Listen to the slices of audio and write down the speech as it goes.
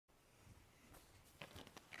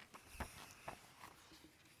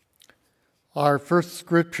Our first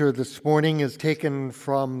scripture this morning is taken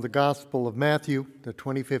from the Gospel of Matthew, the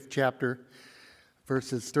 25th chapter,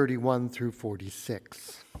 verses 31 through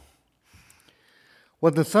 46.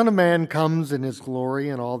 When the Son of Man comes in his glory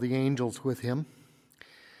and all the angels with him,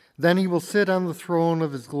 then he will sit on the throne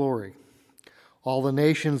of his glory. All the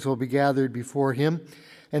nations will be gathered before him,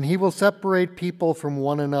 and he will separate people from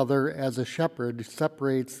one another as a shepherd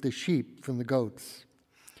separates the sheep from the goats.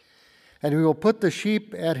 And he will put the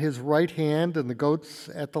sheep at his right hand and the goats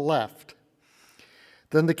at the left.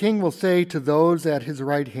 Then the king will say to those at his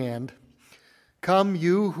right hand, "Come,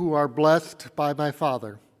 you who are blessed by my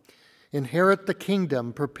Father, inherit the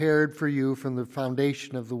kingdom prepared for you from the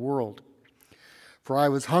foundation of the world. For I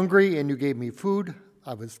was hungry, and you gave me food.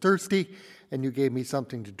 I was thirsty, and you gave me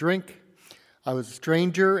something to drink. I was a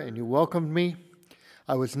stranger, and you welcomed me.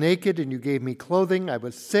 I was naked, and you gave me clothing. I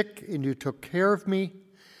was sick, and you took care of me.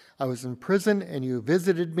 I was in prison, and you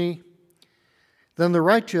visited me." Then the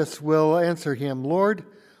righteous will answer him, "Lord,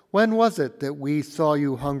 when was it that we saw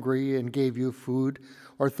you hungry and gave you food,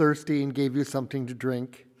 or thirsty and gave you something to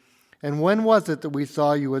drink? And when was it that we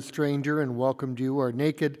saw you a stranger and welcomed you, or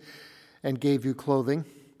naked and gave you clothing?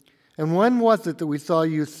 And when was it that we saw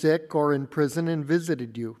you sick or in prison and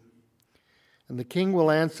visited you?" And the king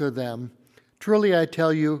will answer them, "Truly I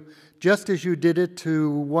tell you, just as you did it to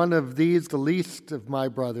one of these, the least of my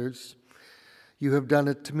brothers, you have done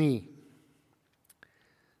it to me."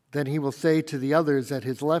 Then he will say to the others at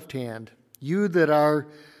his left hand, "You that are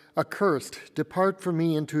accursed, depart from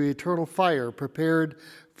me into eternal fire, prepared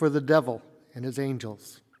for the devil and his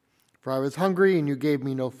angels. For I was hungry, and you gave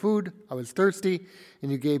me no food. I was thirsty,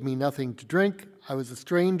 and you gave me nothing to drink. I was a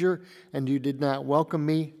stranger, and you did not welcome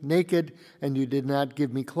me. Naked, and you did not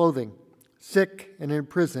give me clothing. Sick and in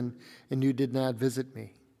prison, and you did not visit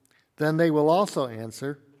me." Then they will also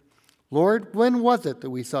answer, "Lord, when was it that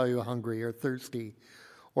we saw you hungry or thirsty,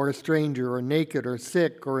 or a stranger, or naked, or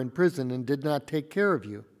sick, or in prison, and did not take care of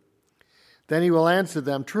you?" Then he will answer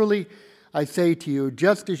them, "Truly I say to you,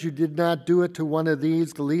 just as you did not do it to one of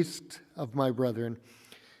these, the least of my brethren,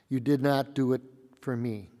 you did not do it for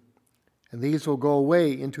me." And these will go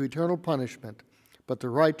away into eternal punishment, but the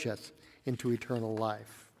righteous into eternal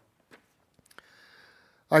life.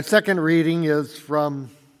 Our second reading is from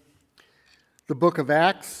the book of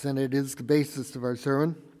Acts, and it is the basis of our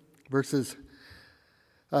sermon,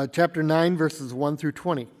 chapter 9, verses 1 through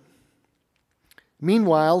 20.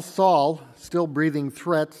 Meanwhile, Saul, still breathing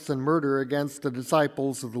threats and murder against the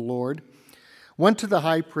disciples of the Lord, went to the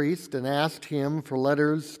high priest and asked him for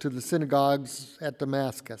letters to the synagogues at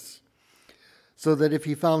Damascus, so that if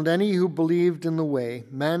he found any who believed in the way,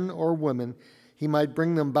 men or women, he might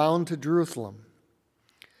bring them bound to Jerusalem.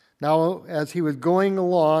 Now, as he was going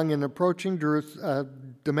along and approaching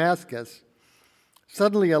Damascus,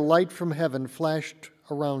 suddenly a light from heaven flashed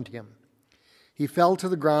around him. He fell to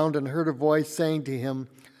the ground and heard a voice saying to him,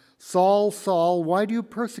 "Saul, Saul, why do you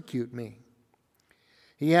persecute me?"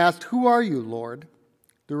 He asked, "Who are you, Lord?"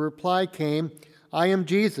 The reply came, "I am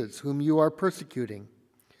Jesus, whom you are persecuting.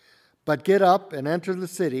 But get up and enter the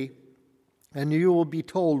city, and you will be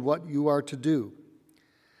told what you are to do."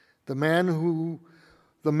 The men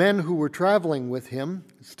who were traveling with him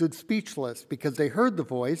stood speechless because they heard the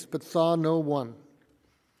voice but saw no one.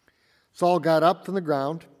 Saul got up from the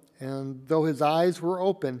ground, and though his eyes were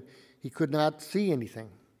open, he could not see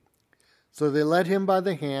anything. So they led him by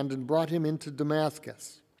the hand and brought him into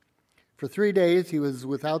Damascus. For 3 days he was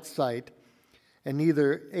without sight, and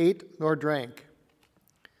neither ate nor drank.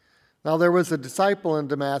 Now there was a disciple in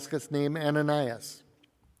Damascus named Ananias.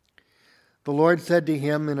 The Lord said to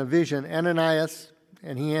him in a vision, "Ananias,"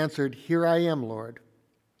 and he answered, "Here I am, Lord."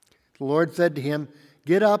 The Lord said to him,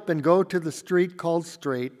 "Get up and go to the street called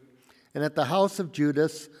Straight, and at the house of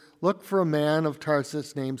Judas look for a man of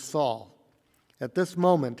Tarsus named Saul. At this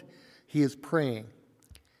moment he is praying,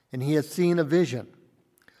 and he has seen a vision.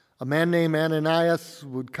 A man named Ananias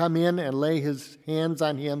would come in and lay his hands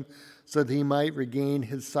on him so that he might regain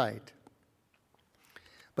his sight."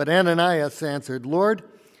 But Ananias answered, "Lord,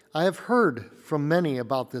 I have heard from many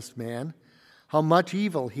about this man, how much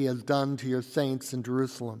evil he has done to your saints in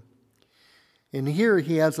Jerusalem. And here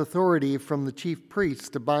he has authority from the chief priests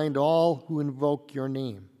to bind all who invoke your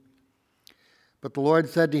name." But the Lord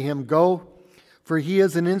said to him, "Go, for he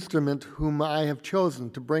is an instrument whom I have chosen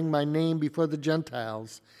to bring my name before the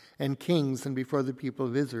Gentiles and kings and before the people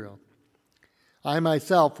of Israel. I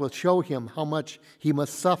myself will show him how much he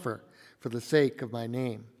must suffer for the sake of my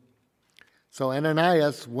name." So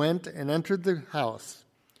Ananias went and entered the house.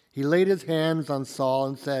 He laid his hands on Saul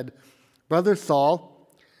and said, "Brother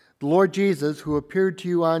Saul, the Lord Jesus, who appeared to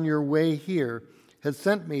you on your way here, has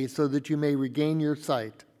sent me so that you may regain your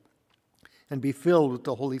sight and be filled with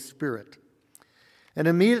the Holy Spirit." And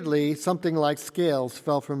immediately something like scales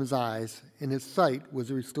fell from his eyes, and his sight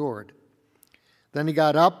was restored. Then he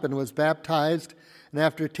got up and was baptized, and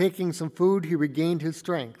after taking some food, he regained his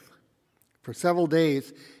strength. For several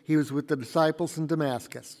days he was with the disciples in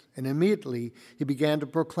Damascus, and immediately he began to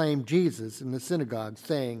proclaim Jesus in the synagogue,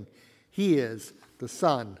 saying, "He is the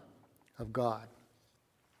Son of God."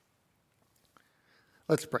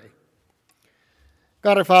 Let's pray.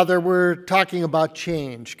 God our Father, we're talking about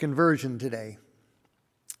change, conversion today.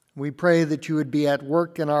 We pray that you would be at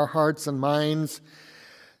work in our hearts and minds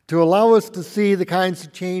to allow us to see the kinds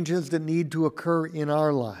of changes that need to occur in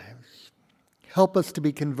our lives. Help us to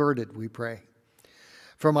be converted, we pray,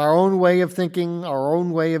 from our own way of thinking, our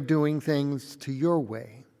own way of doing things, to your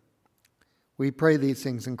way. We pray these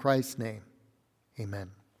things in Christ's name.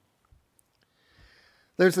 Amen.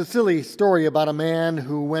 There's a silly story about a man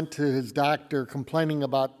who went to his doctor complaining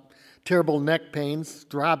about terrible neck pains,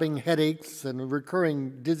 throbbing headaches, and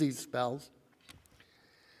recurring dizzy spells.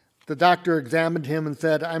 The doctor examined him and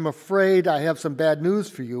said, "I'm afraid I have some bad news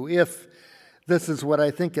for you if this is what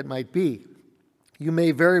I think it might be. You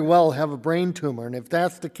may very well have a brain tumor, and if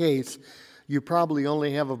that's the case, you probably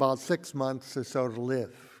only have about 6 months or so to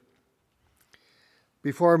live."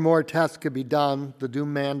 Before more tests could be done, the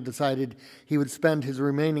doomed man decided he would spend his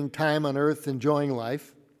remaining time on earth enjoying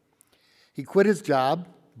life. He quit his job,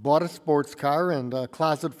 bought a sports car and a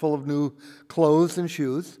closet full of new clothes and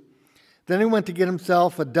shoes. Then he went to get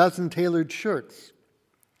himself a dozen tailored shirts.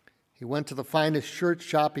 He went to the finest shirt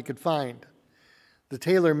shop he could find. The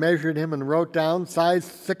tailor measured him and wrote down size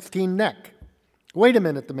 16 neck. "Wait a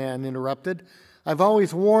minute," the man interrupted. "I've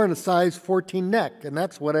always worn a size 14 neck, and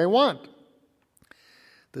that's what I want."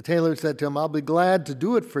 The tailor said to him, "I'll be glad to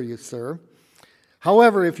do it for you, sir.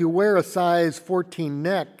 However, if you wear a size 14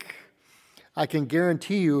 neck, I can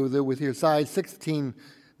guarantee you that with your size 16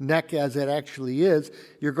 neck as it actually is,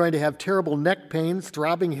 you're going to have terrible neck pains,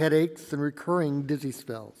 throbbing headaches, and recurring dizzy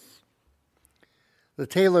spells." The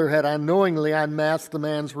tailor had unknowingly unmasked the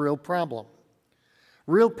man's real problem.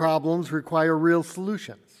 Real problems require real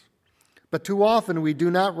solutions. But too often we do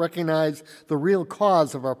not recognize the real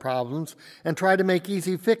cause of our problems and try to make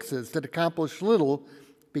easy fixes that accomplish little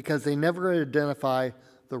because they never identify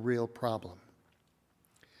the real problem.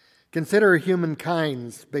 Consider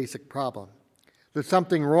humankind's basic problem. There's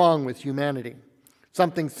something wrong with humanity,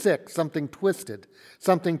 something sick, something twisted,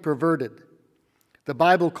 something perverted. The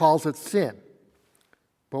Bible calls it sin.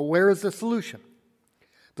 But where is the solution?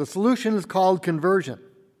 The solution is called conversion.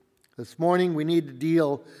 This morning we need to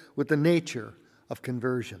deal with the nature of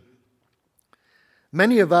conversion.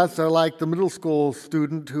 Many of us are like the middle school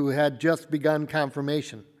student who had just begun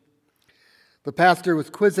confirmation. The pastor was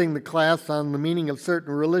quizzing the class on the meaning of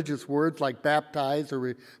certain religious words like baptize or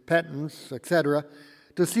repentance, etc.,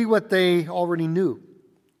 to see what they already knew.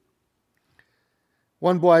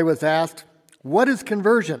 One boy was asked, "What is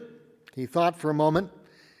conversion?" He thought for a moment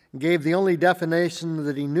and gave the only definition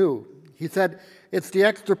that he knew. He said, "It's the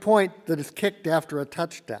extra point that is kicked after a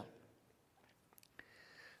touchdown."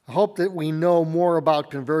 I hope that we know more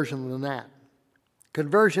about conversion than that.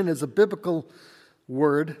 Conversion is a biblical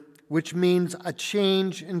word which means a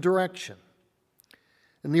change in direction.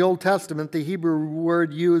 In the Old Testament, the Hebrew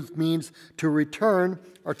word used means to return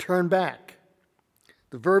or turn back.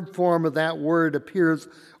 The verb form of that word appears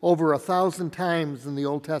over 1,000 times in the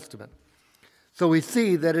Old Testament. So we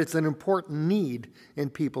see that it's an important need in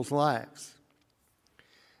people's lives.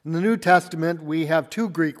 In the New Testament, we have 2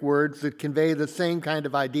 Greek words that convey the same kind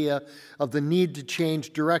of idea of the need to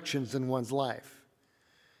change directions in one's life.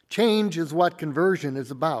 Change is what conversion is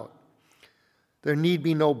about. There need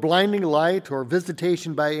be no blinding light or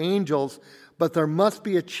visitation by angels, but there must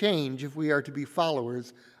be a change if we are to be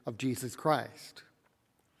followers of Jesus Christ.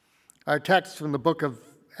 Our text from the book of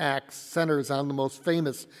Acts centers on the most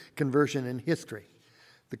famous conversion in history,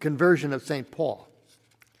 the conversion of St. Paul.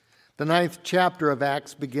 The 9th chapter of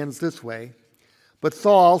Acts begins this way: "But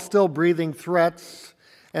Saul, still breathing threats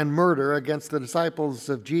and murder against the disciples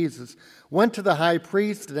of Jesus, went to the high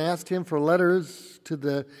priest and asked him for letters to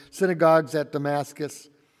the synagogues at Damascus,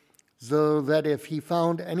 so that if he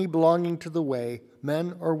found any belonging to the way,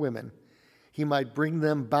 men or women, he might bring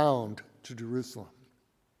them bound to Jerusalem."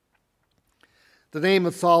 The name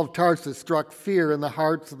of Saul of Tarsus struck fear in the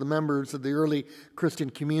hearts of the members of the early Christian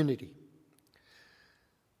community.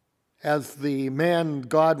 As the man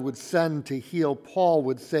God would send to heal Paul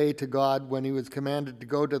would say to God when he was commanded to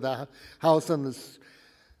go to the house on the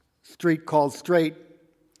street called Straight,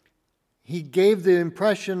 he gave the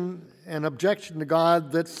impression and objection to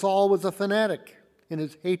God that Saul was a fanatic, in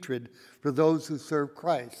his hatred for those who serve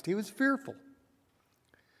Christ. He was fearful.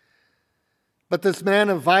 But this man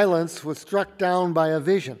of violence was struck down by a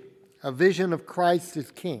vision of Christ as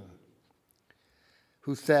king,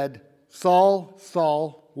 who said, "Saul,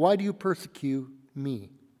 Saul, why do you persecute me?"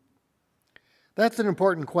 That's an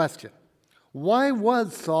important question. Why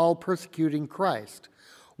was Saul persecuting Christ?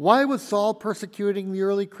 Why was Saul persecuting the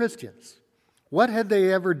early Christians? What had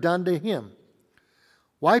they ever done to him?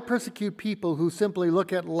 Why persecute people who simply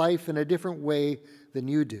look at life in a different way than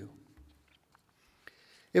you do?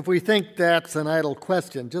 If we think that's an idle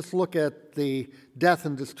question, just look at the death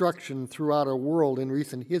and destruction throughout our world in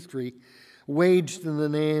recent history waged in the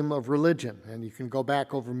name of religion, and you can go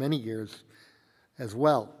back over many years as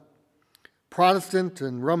well. Protestant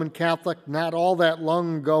and Roman Catholic, not all that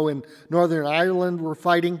long ago in Northern Ireland, were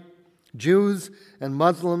fighting. Jews and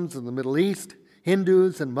Muslims in the Middle East,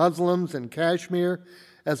 Hindus and Muslims in Kashmir,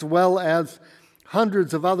 as well as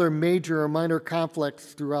hundreds of other major or minor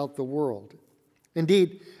conflicts throughout the world.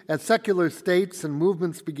 Indeed, as secular states and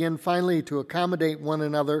movements begin finally to accommodate one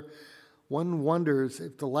another, one wonders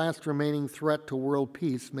if the last remaining threat to world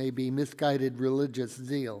peace may be misguided religious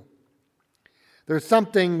zeal. There's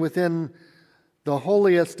something within the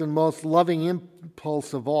holiest and most loving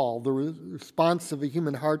impulse of all, the response of a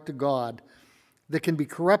human heart to God, that can be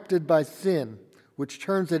corrupted by sin, which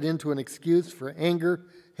turns it into an excuse for anger,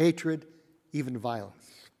 hatred, even violence.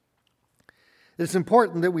 It's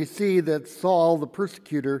important that we see that Saul, the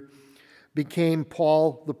persecutor, became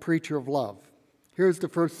Paul, the preacher of love. Here's the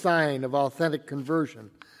first sign of authentic conversion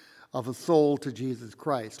of a soul to Jesus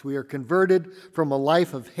Christ. We are converted from a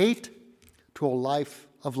life of hate to a life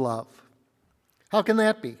of love. How can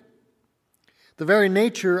that be? The very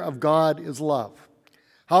nature of God is love.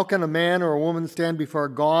 How can a man or a woman stand before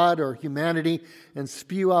God or humanity and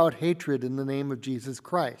spew out hatred in the name of Jesus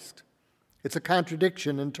Christ? It's a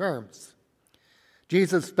contradiction in terms.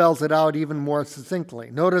 Jesus spells it out even more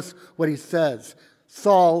succinctly. Notice what he says.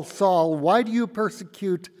 "Saul, Saul, why do you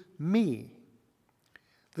persecute me?"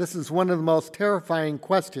 This is one of the most terrifying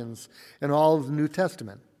questions in all of the New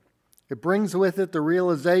Testament. It brings with it the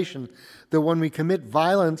realization that when we commit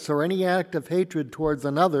violence or any act of hatred towards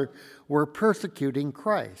another, we're persecuting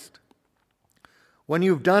Christ. "When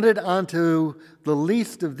you've done it unto the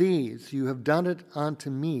least of these, you have done it unto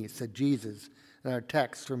me," said Jesus in our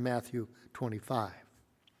text from Matthew 25.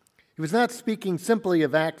 He was not speaking simply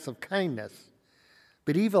of acts of kindness,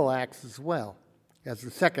 but evil acts as well, as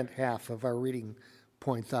the second half of our reading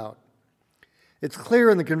points out. It's clear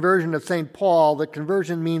in the conversion of St. Paul that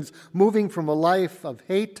conversion means moving from a life of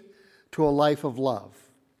hate to a life of love.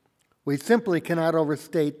 We simply cannot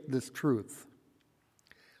overstate this truth.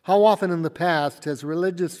 How often in the past has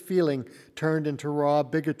religious feeling turned into raw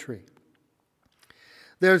bigotry?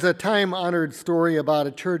 There's a time-honored story about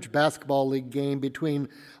a church basketball league game between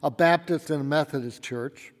a Baptist and a Methodist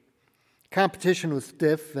church. Competition was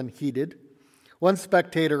stiff and heated. One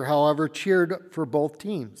spectator, however, cheered for both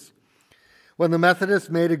teams. When the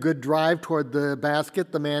Methodist made a good drive toward the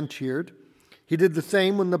basket, the man cheered. He did the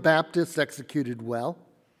same when the Baptist executed well.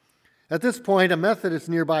 At this point, a Methodist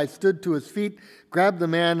nearby stood to his feet, grabbed the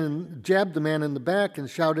man and jabbed the man in the back and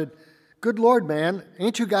shouted, "Good Lord, man,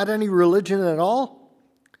 ain't you got any religion at all?"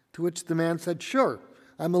 To which the man said, "Sure,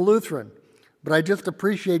 I'm a Lutheran, but I just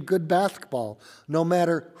appreciate good basketball, no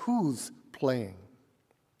matter who's playing."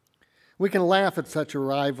 We can laugh at such a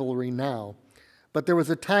rivalry now, but there was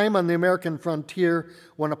a time on the American frontier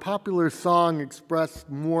when a popular song expressed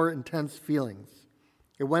more intense feelings.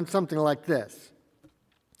 It went something like this.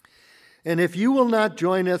 "And if you will not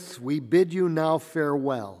join us, we bid you now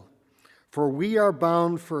farewell, for we are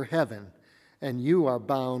bound for heaven, and you are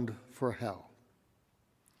bound for hell."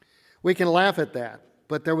 We can laugh at that,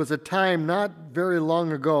 but there was a time not very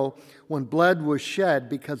long ago when blood was shed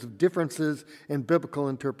because of differences in biblical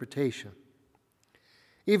interpretation.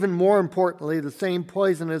 Even more importantly, the same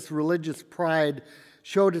poisonous religious pride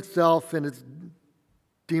showed itself in its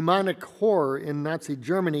demonic horror in Nazi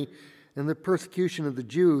Germany and the persecution of the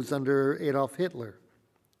Jews under Adolf Hitler.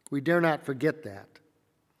 We dare not forget that.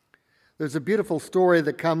 There's a beautiful story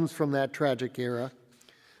that comes from that tragic era.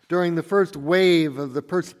 During the first wave of the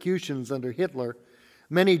persecutions under Hitler,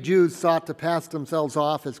 many Jews sought to pass themselves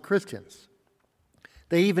off as Christians.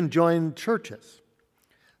 They even joined churches.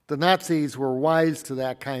 The Nazis were wise to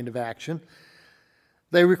that kind of action.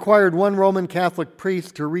 They required one Roman Catholic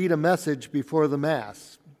priest to read a message before the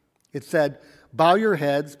Mass. It said, "Bow your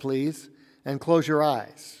heads, please, and close your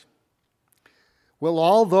eyes. Will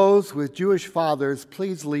all those with Jewish fathers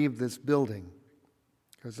please leave this building?"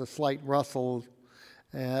 There's a slight rustle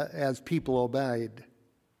as people obeyed.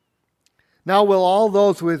 Now will all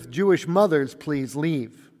those with Jewish mothers please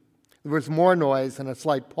leave? There was more noise and a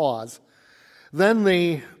slight pause. Then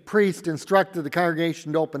the priest instructed the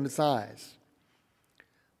congregation to open its eyes.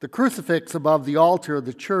 The crucifix above the altar of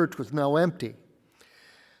the church was now empty,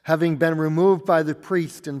 having been removed by the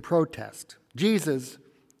priest in protest. Jesus,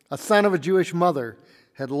 a son of a Jewish mother,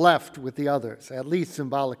 had left with the others, at least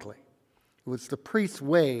symbolically. It was the priest's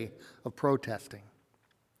way of protesting.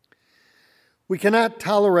 We cannot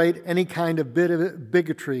tolerate any kind of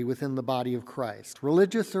bigotry within the body of Christ,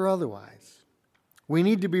 religious or otherwise. We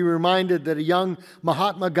need to be reminded that a young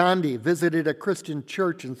Mahatma Gandhi visited a Christian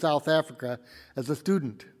church in South Africa as a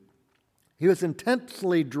student. He was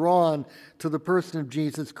intensely drawn to the person of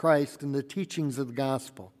Jesus Christ and the teachings of the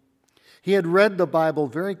gospel. He had read the Bible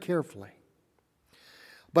very carefully.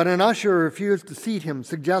 But an usher refused to seat him,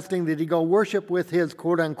 suggesting that he go worship with his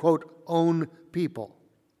quote-unquote own people.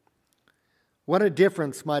 What a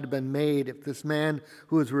difference might have been made if this man,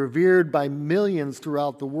 who was revered by millions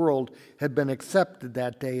throughout the world, had been accepted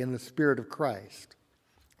that day in the Spirit of Christ.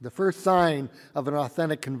 The first sign of an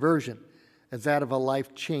authentic conversion is that of a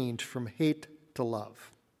life changed from hate to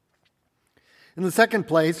love. In the second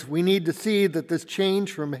place, we need to see that this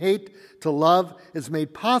change from hate to love is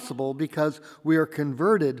made possible because we are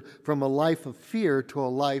converted from a life of fear to a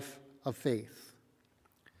life of faith.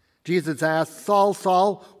 Jesus asked, "Saul,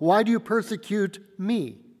 Saul, why do you persecute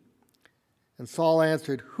me?" And Saul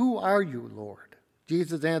answered, "Who are you, Lord?"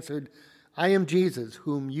 Jesus answered, "I am Jesus,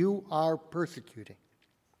 whom you are persecuting."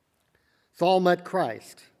 Saul met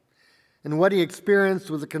Christ, and what he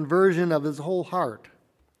experienced was a conversion of his whole heart.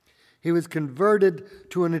 He was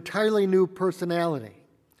converted to an entirely new personality.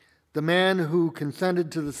 The man who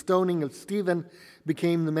consented to the stoning of Stephen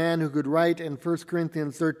became the man who could write in 1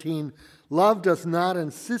 Corinthians 13, "Love does not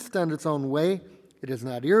insist on its own way. It is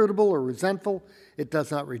not irritable or resentful. It does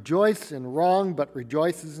not rejoice in wrong, but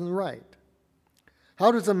rejoices in right."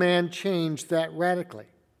 How does a man change that radically?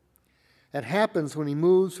 It happens when he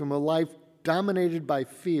moves from a life dominated by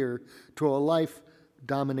fear to a life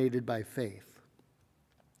dominated by faith.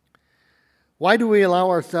 Why do we allow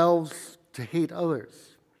ourselves to hate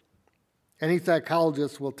others? Any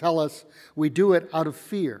psychologist will tell us we do it out of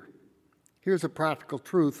fear. Here's a practical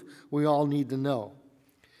truth we all need to know.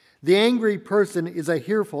 The angry person is a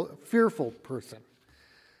fearful person.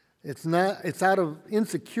 It's out of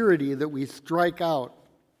insecurity that we strike out.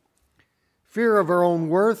 Fear of our own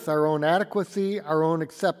worth, our own adequacy, our own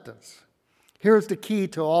acceptance. Here's the key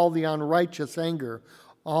to all the unrighteous anger,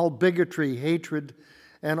 all bigotry, hatred,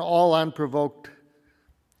 and all unprovoked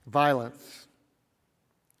violence.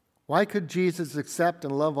 Why could Jesus accept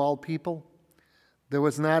and love all people? There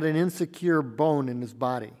was not an insecure bone in his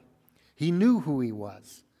body. He knew who he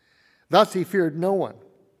was. Thus he feared no one.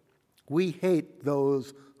 We hate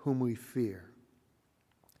those whom we fear.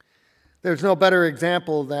 There's no better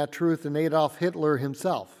example of that truth than Adolf Hitler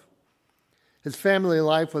himself. His family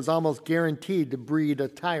life was almost guaranteed to breed a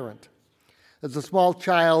tyrant. As a small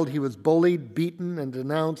child, he was bullied, beaten, and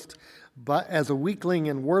denounced as a weakling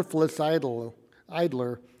and worthless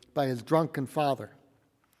idler by his drunken father.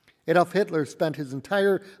 Adolf Hitler spent his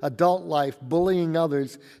entire adult life bullying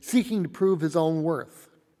others, seeking to prove his own worth.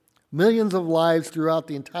 Millions of lives throughout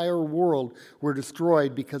the entire world were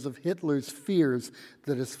destroyed because of Hitler's fears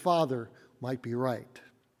that his father might be right.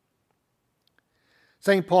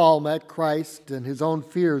 St. Paul met Christ and his own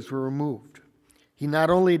fears were removed. He not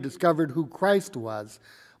only discovered who Christ was,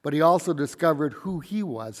 but he also discovered who he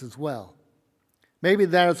was as well. Maybe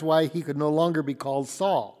that is why he could no longer be called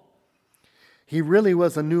Saul. He really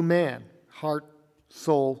was a new man, heart,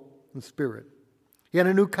 soul, and spirit. He had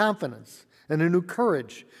a new confidence and a new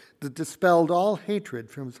courage that dispelled all hatred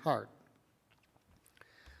from his heart.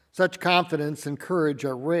 Such confidence and courage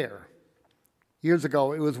are rare. Years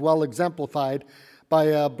ago, it was well exemplified by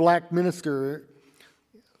a black minister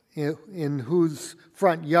in whose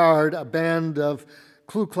front yard a band of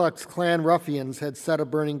Ku Klux Klan ruffians had set a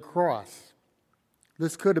burning cross.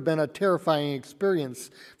 This could have been a terrifying experience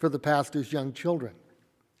for the pastor's young children.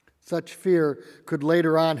 Such fear could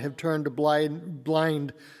later on have turned to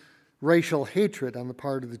blind racial hatred on the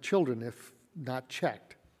part of the children if not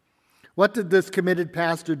checked. What did this committed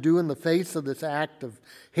pastor do in the face of this act of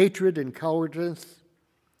hatred and cowardice?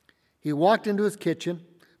 He walked into his kitchen,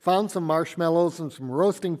 found some marshmallows and some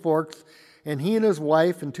roasting forks, and he and his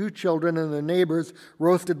wife and 2 children and their neighbors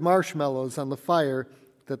roasted marshmallows on the fire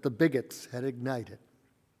that the bigots had ignited.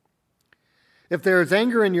 If there is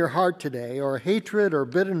anger in your heart today, or hatred or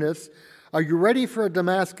bitterness, are you ready for a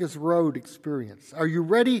Damascus Road experience? Are you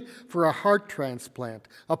ready for a heart transplant,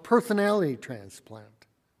 a personality transplant?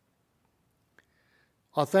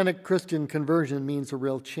 Authentic Christian conversion means a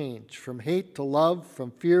real change, from hate to love,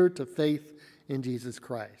 from fear to faith in Jesus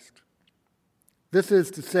Christ. This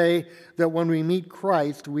is to say that when we meet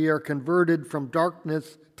Christ, we are converted from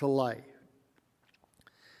darkness to light.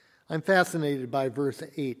 I'm fascinated by verse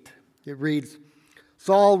 8. It reads,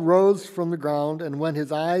 Saul rose from the ground, and when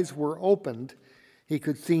his eyes were opened, he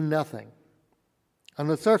could see nothing. On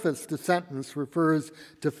the surface, the sentence refers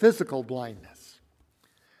to physical blindness.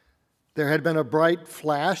 There had been a bright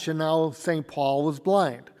flash, and now St. Paul was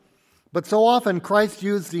blind. But so often, Christ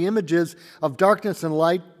used the images of darkness and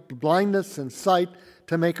light, blindness and sight,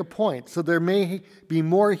 to make a point. So there may be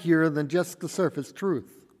more here than just the surface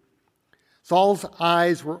truth. Saul's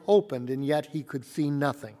eyes were opened, and yet he could see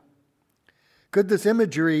nothing. Could this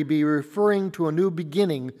imagery be referring to a new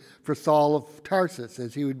beginning for Saul of Tarsus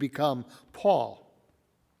as he would become Paul?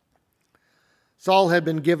 Saul had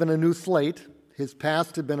been given a new slate. His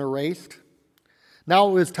past had been erased. Now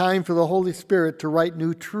it was time for the Holy Spirit to write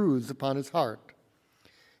new truths upon his heart.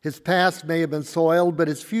 His past may have been soiled, but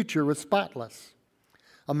his future was spotless.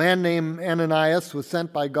 A man named Ananias was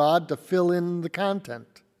sent by God to fill in the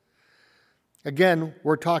content. Again,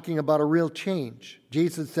 we're talking about a real change.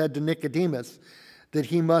 Jesus said to Nicodemus that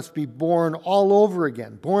he must be born all over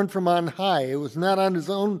again, born from on high. It was not on his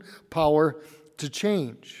own power to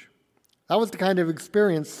change. That was the kind of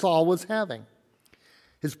experience Saul was having.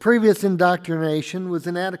 His previous indoctrination was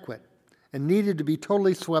inadequate and needed to be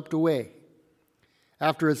totally swept away.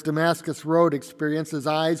 After his Damascus Road experience, his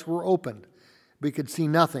eyes were opened, but he could see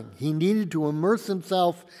nothing. He needed to immerse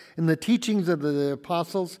himself in the teachings of the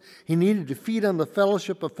apostles. He needed to feed on the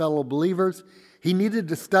fellowship of fellow believers. He needed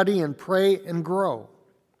to study and pray and grow.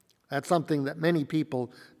 That's something that many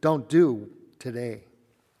people don't do today.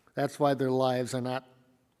 That's why their lives are not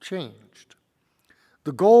changed.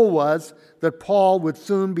 The goal was that Paul would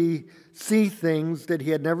soon see things that he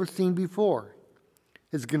had never seen before.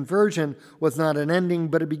 His conversion was not an ending,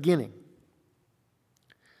 but a beginning.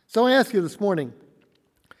 So I ask you this morning,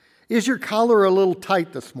 is your collar a little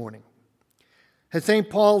tight this morning? Has St.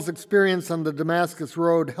 Paul's experience on the Damascus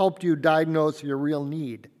Road helped you diagnose your real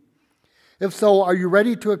need? If so, are you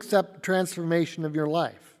ready to accept the transformation of your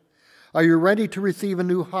life? Are you ready to receive a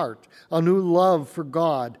new heart, a new love for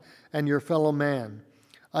God and your fellow man,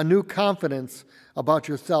 a new confidence about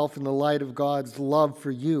yourself in the light of God's love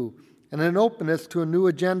for you, and an openness to a new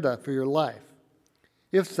agenda for your life?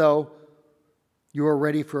 If so, you are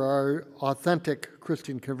ready for our authentic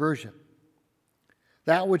Christian conversion.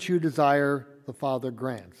 That which you desire, the Father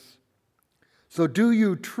grants. So do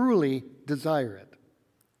you truly desire it?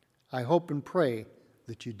 I hope and pray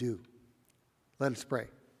that you do. Let us pray.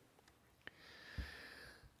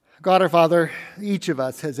 God our Father, each of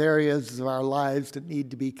us has areas of our lives that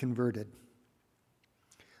need to be converted.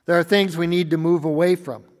 There are things we need to move away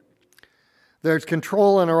from. There's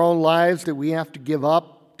control in our own lives that we have to give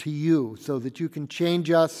up to you so that you can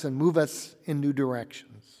change us and move us in new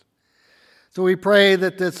directions. So we pray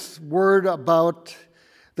that this word about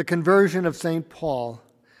the conversion of St. Paul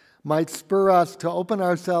might spur us to open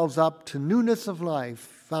ourselves up to newness of life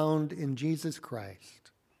found in Jesus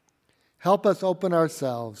Christ. Help us open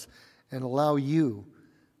ourselves and allow you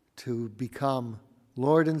to become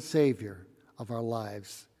Lord and Savior of our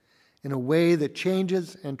lives in a way that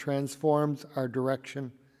changes and transforms our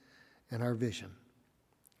direction and our vision.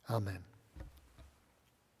 Amen.